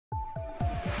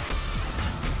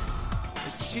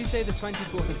It's Tuesday the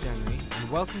 24th of January and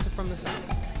welcome to From the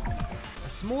South. A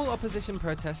small opposition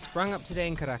protest sprung up today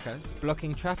in Caracas,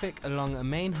 blocking traffic along a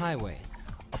main highway.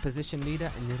 Opposition leader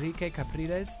Enrique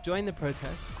Capriles joined the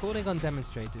protest, calling on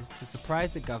demonstrators to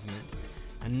surprise the government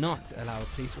and not allow a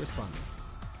police response.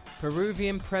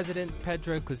 Peruvian President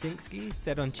Pedro Kuczynski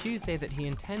said on Tuesday that he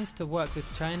intends to work with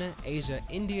China, Asia,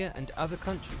 India and other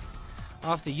countries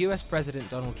after US President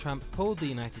Donald Trump pulled the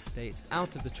United States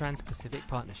out of the Trans-Pacific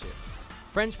Partnership.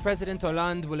 French President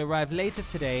Hollande will arrive later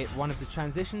today at one of the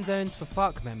transition zones for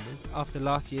FARC members after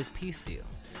last year's peace deal.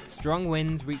 Strong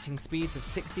winds reaching speeds of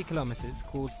 60 kilometers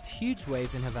caused huge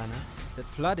waves in Havana that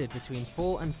flooded between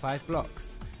 4 and 5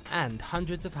 blocks and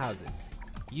hundreds of houses.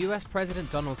 US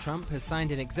President Donald Trump has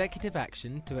signed an executive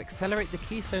action to accelerate the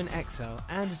Keystone XL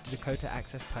and Dakota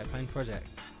Access Pipeline project.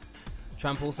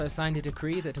 Trump also signed a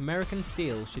decree that American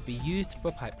steel should be used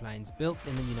for pipelines built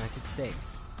in the United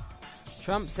States.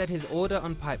 Trump said his order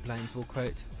on pipelines will,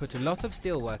 quote, put a lot of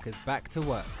steelworkers back to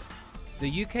work.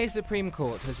 The UK Supreme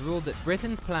Court has ruled that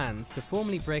Britain's plans to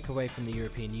formally break away from the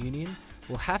European Union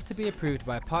will have to be approved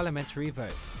by a parliamentary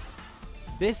vote.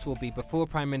 This will be before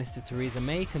Prime Minister Theresa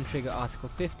May can trigger Article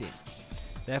 50.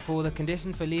 Therefore, the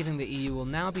conditions for leaving the EU will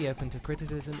now be open to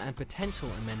criticism and potential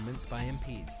amendments by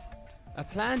MPs. A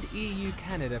planned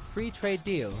EU-Canada free trade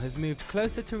deal has moved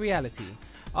closer to reality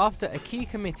after a key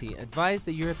committee advised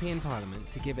the European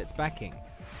Parliament to give its backing.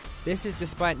 This is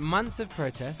despite months of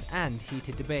protests and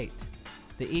heated debate.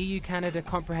 The EU-Canada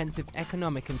Comprehensive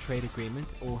Economic and Trade Agreement,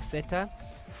 or CETA,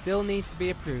 still needs to be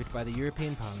approved by the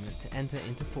European Parliament to enter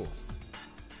into force.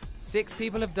 6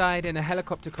 people have died in a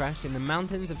helicopter crash in the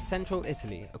mountains of central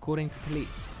Italy, according to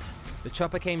police. The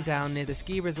chopper came down near the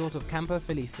ski resort of Campo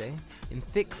Felice in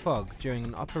thick fog during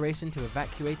an operation to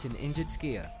evacuate an injured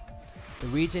skier. The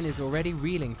region is already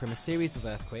reeling from a series of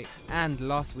earthquakes and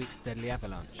last week's deadly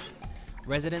avalanche.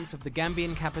 Residents of the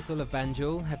Gambian capital of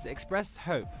Banjul have expressed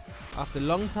hope after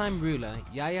longtime ruler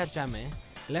Yahya Jammeh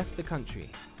left the country.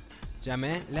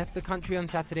 Jammeh left the country on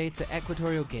Saturday to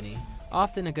Equatorial Guinea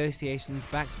after negotiations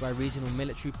backed by regional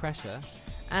military pressure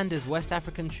and as West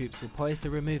African troops were poised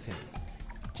to remove him.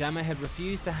 Jammeh had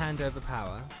refused to hand over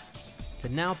power to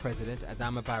now President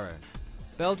Adama Barrow.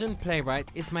 Belgian playwright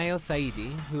Ismail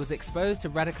Saidi, who was exposed to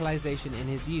radicalization in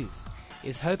his youth,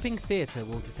 is hoping theatre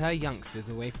will deter youngsters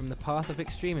away from the path of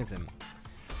extremism.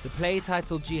 The play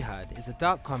titled Jihad is a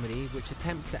dark comedy which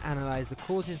attempts to analyze the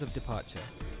causes of departure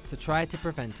to try to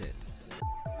prevent it.